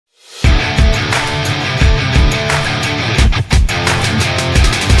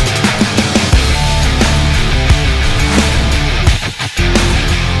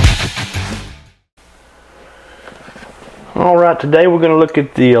Alright, today we're going to look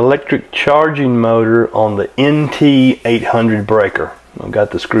at the electric charging motor on the NT800 breaker. I've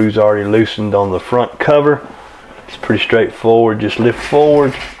got the screws already loosened on the front cover. It's pretty straightforward. Just lift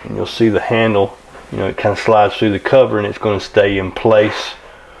forward and you'll see the handle, it kind of slides through the cover and it's going to stay in place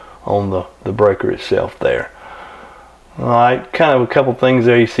on the breaker itself there. Alright, kind of a couple things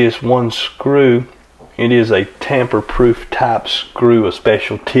there. You see this one screw. It is a tamper-proof type screw, a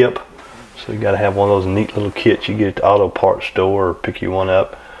special tip. So you got to have one of those neat little kits you get at the auto parts store or pick you one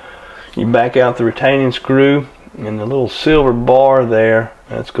up. You back out the retaining screw and the little silver bar there,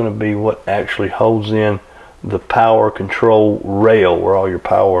 that's going to be what actually holds in the power control rail where all your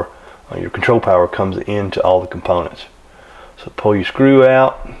power, your control power comes into all the components. So pull your screw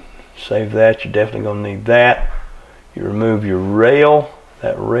out, save that, you're definitely going to need that. You remove your rail.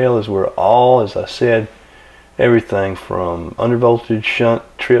 That rail is where all, as I said, everything from undervoltage, shunt,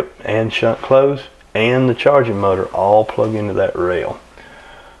 trip, and shunt close, and the charging motor all plug into that rail.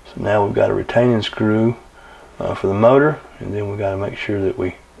 So now we've got a retaining screw for the motor, and then we've got to make sure that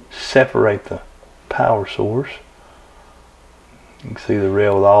we separate the power source. You can see the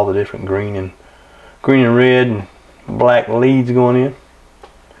rail with all the different green and red and black leads going in.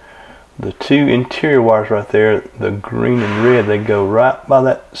 The two interior wires right there, the green and red, they go right by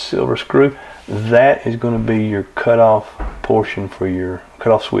that silver screw. That is going to be your cutoff portion for your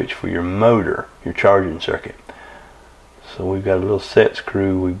cutoff switch for your motor, your charging circuit. So we've got a little set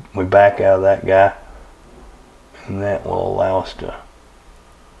screw. We back out of that guy, and that will allow us to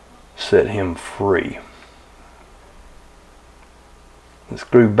set him free. The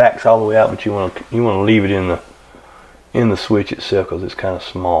screw backs all the way out, but you want to leave it in the switch itself because it's kind of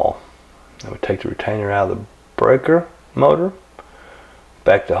small. Now we take the retainer out of the breaker motor.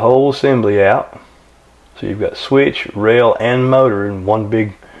 Back the whole assembly out. So you've got switch, rail, and motor in one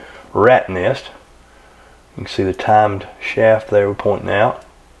big rat nest. You can see the timed shaft there we're pointing out.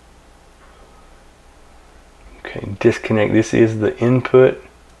 Okay, disconnect. This is the input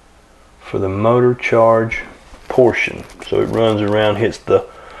for the motor charge portion. So it runs around, hits the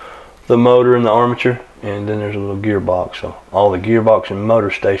motor and the armature, and then there's a little gearbox. So all the gearbox and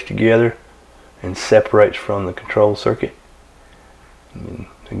motor stays together and separates from the control circuit. And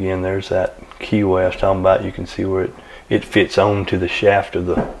again, there's that keyway I was talking about. You can see where it fits onto the shaft of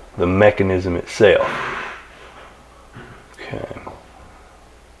the mechanism itself. Okay,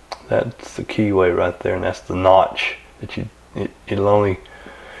 that's the keyway right there, and that's the notch that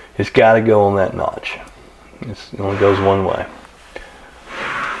it's got to go on that notch. It only goes one way,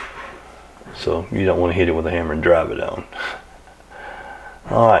 so you don't want to hit it with a hammer and drive it on.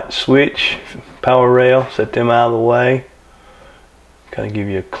 Alright, switch, power rail, set them out of the way. Kind of give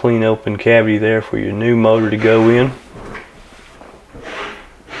you a clean open cavity there for your new motor to go in.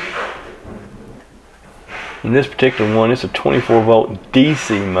 In this particular one, it's a 24 volt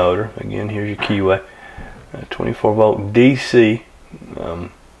DC motor. Again, here's your keyway. 24 volt DC.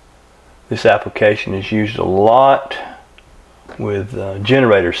 This application is used a lot with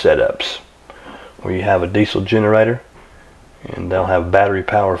generator setups where you have a diesel generator and they'll have battery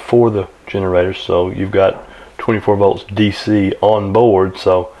power for the generator, so you've got 24 volts DC on board,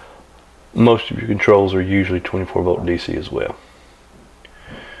 so most of your controls are usually 24 volt DC as well.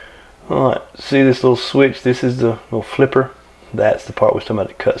 Alright, see this little switch? This is the little flipper. That's the part we're talking about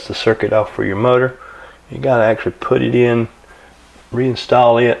that cuts the circuit off for your motor. You got to actually put it in,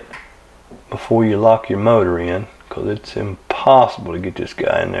 reinstall it before you lock your motor in, because it's impossible to get this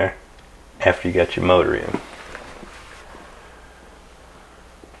guy in there after you got your motor in.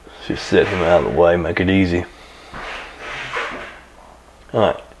 Just set him out of the way, make it easy.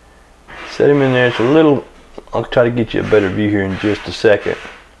 Alright, set him in there. It's a little, I'll try to get you a better view here in just a second,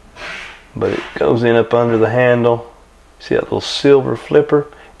 but it goes in up under the handle. See that little silver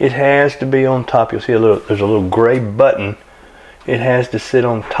flipper? It has to be on top. You'll see there's a little gray button. It has to sit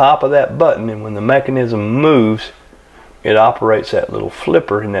on top of that button, and when the mechanism moves, it operates that little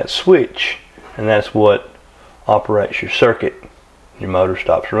flipper and that switch, and that's what operates your circuit. Your motor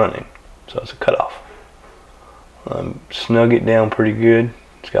stops running, so it's a cutoff. Snug it down pretty good.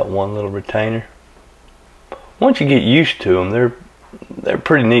 It's got one little retainer. Once you get used to them, they're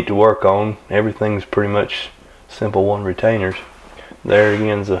pretty neat to work on. Everything's pretty much simple one retainers. There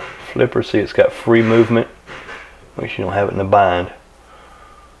again's a flipper. See, it's got free movement, which you don't have it in a bind.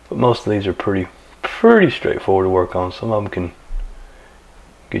 But most of these are pretty straightforward to work on. Some of them can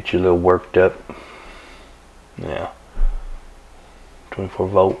get you a little worked up. Now, 24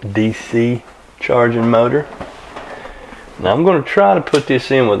 volt DC charging motor. Now I'm going to try to put this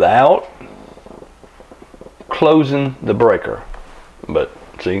in without closing the breaker, but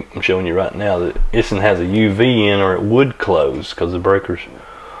see, I'm showing you right now that this one has a UV in, or it would close because the breaker's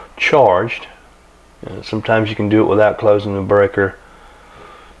charged. Sometimes you can do it without closing the breaker.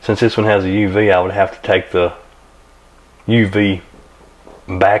 Since this one has a UV, I would have to take the UV,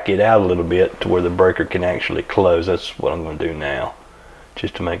 back it out a little bit to where the breaker can actually close. That's what I'm going to do now,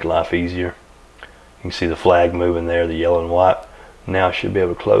 just to make life easier. You can see the flag moving there, the yellow and white. Now I should be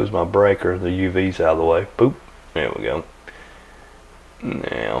able to close my breaker. The UV's out of the way. Boop. There we go.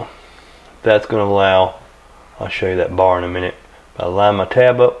 Now, that's going to allow, I'll show you that bar in a minute. I line my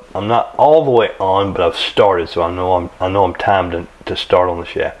tab up. I'm not all the way on, but I've started, so I know I'm timed to start on the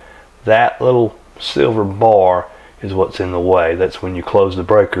shaft. That little silver bar is what's in the way. That's when you close the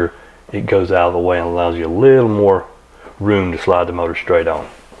breaker, it goes out of the way and allows you a little more room to slide the motor straight on.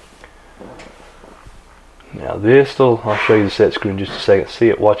 Now this little, I'll show you the set screw in just a second. See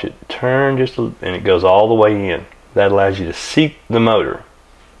it, watch it turn just a, and it goes all the way in. That allows you to seat the motor.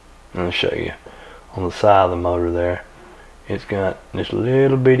 I'll show you on the side of the motor there. It's got this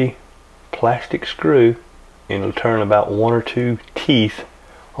little bitty plastic screw, and it'll turn about 1 or 2 teeth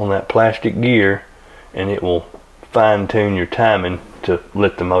on that plastic gear, and it will fine-tune your timing to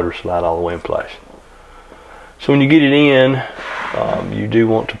let the motor slide all the way in place. So when you get it in, you do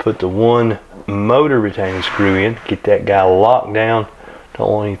want to put the one motor retaining screw in. Get that guy locked down.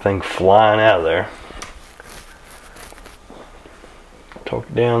 Don't want anything flying out of there. Torque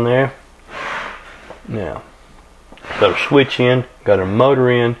it down there. Now, got a switch in, got a motor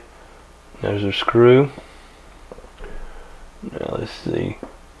in. There's a screw. Now let's see.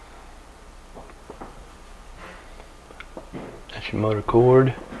 That's your motor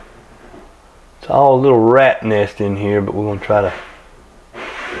cord. It's all a little rat nest in here, but we're going to try to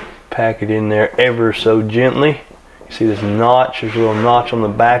pack it in there ever so gently. You see this notch? There's a little notch on the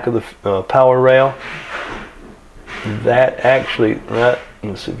back of the power rail. That actually, right,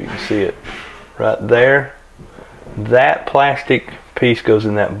 let's see if you can see it, right there. That plastic piece goes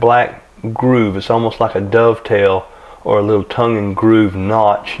in that black groove. It's almost like a dovetail or a little tongue and groove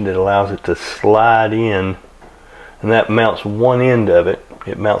notch that allows it to slide in, and that mounts one end of it.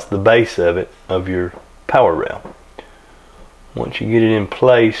 It mounts the base of it, of your power rail. Once you get it in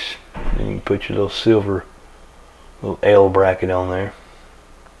place, then you can put your little silver little L bracket on there.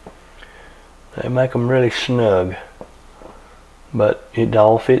 They make them really snug, but it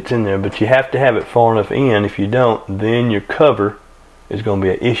all fits in there. But you have to have it far enough in. If you don't, then your cover is going to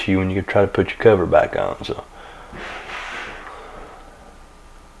be an issue when you try to put your cover back on. So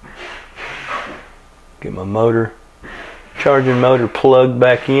get my motor, charging motor plugged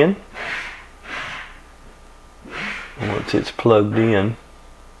back in. Once it's plugged in,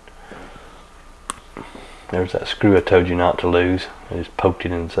 there's that screw I told you not to lose. I just poked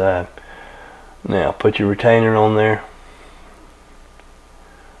it inside. Now put your retainer on there,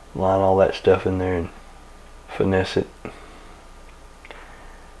 line all that stuff in there and finesse it.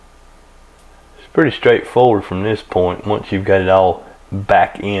 It's pretty straightforward from this point. Once you've got it all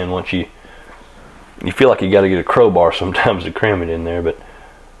back in, once you feel like you got to get a crowbar sometimes to cram it in there, but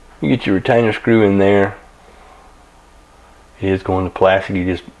you get your retainer screw in there. It is going to plastic. You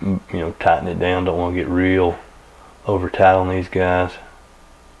just, tighten it down. Don't want to get real over tight on these guys.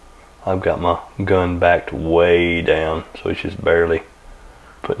 I've got my gun backed way down, so it's just barely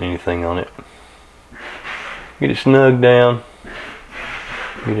putting anything on it. Get it snugged down.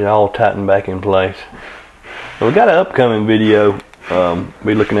 Get it all tightened back in place. So we got an upcoming video.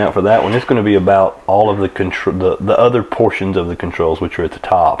 Be looking out for that one. It's going to be about all of the other portions of the controls, which are at the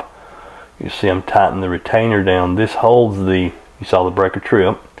top. You see I'm tightening the retainer down. This holds you saw the breaker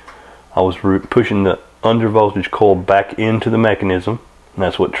trip. I was pushing the undervoltage coil back into the mechanism, and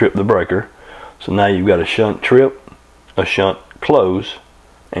that's what tripped the breaker. So now you've got a shunt trip, a shunt close,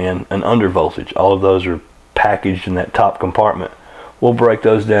 and an undervoltage. All of those are packaged in that top compartment. We'll break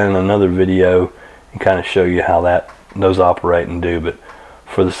those down in another video and kind of show you how those operate and do. But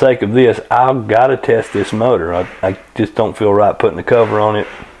for the sake of this, I've got to test this motor. I just don't feel right putting the cover on it.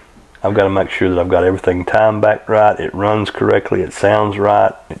 I've got to make sure that I've got everything timed back right, it runs correctly, it sounds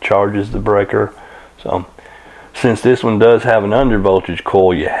right, it charges the breaker. So since this one does have an undervoltage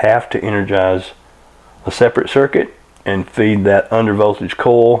coil, you have to energize a separate circuit and feed that undervoltage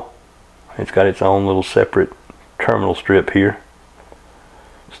coil. It's got its own little separate terminal strip here.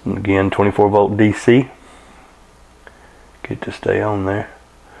 So again, 24 volt DC. Get it to stay on there.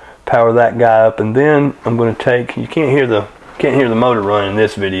 Power that guy up, and then I'm going to take, you can't hear the motor run in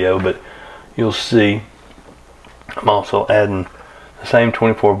this video, but you'll see I'm also adding the same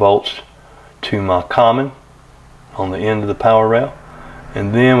 24 volts to my common on the end of the power rail,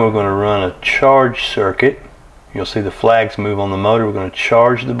 and then we're going to run a charge circuit You'll see the flags move on the motor. We're going to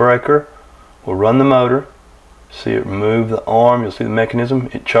charge the breaker. We'll run the motor. See it remove the arm. You'll see the mechanism.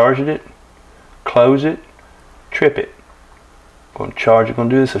 It charged it. Close it. Trip it. Going to charge it. Going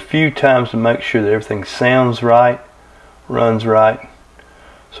to do this a few times to make sure that everything sounds right, runs right.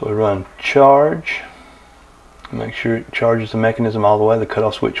 So we run charge. Make sure it charges the mechanism all the way. The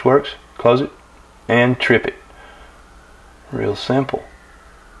cutoff switch works. Close it and trip it. Real simple.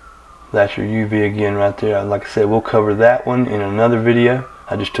 That's your UV again right there. Like I said, we'll cover that one in another video.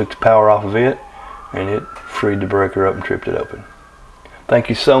 I just took the power off of it and it freed the breaker up and tripped it open. Thank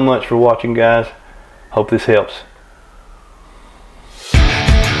you so much for watching, guys. Hope this helps.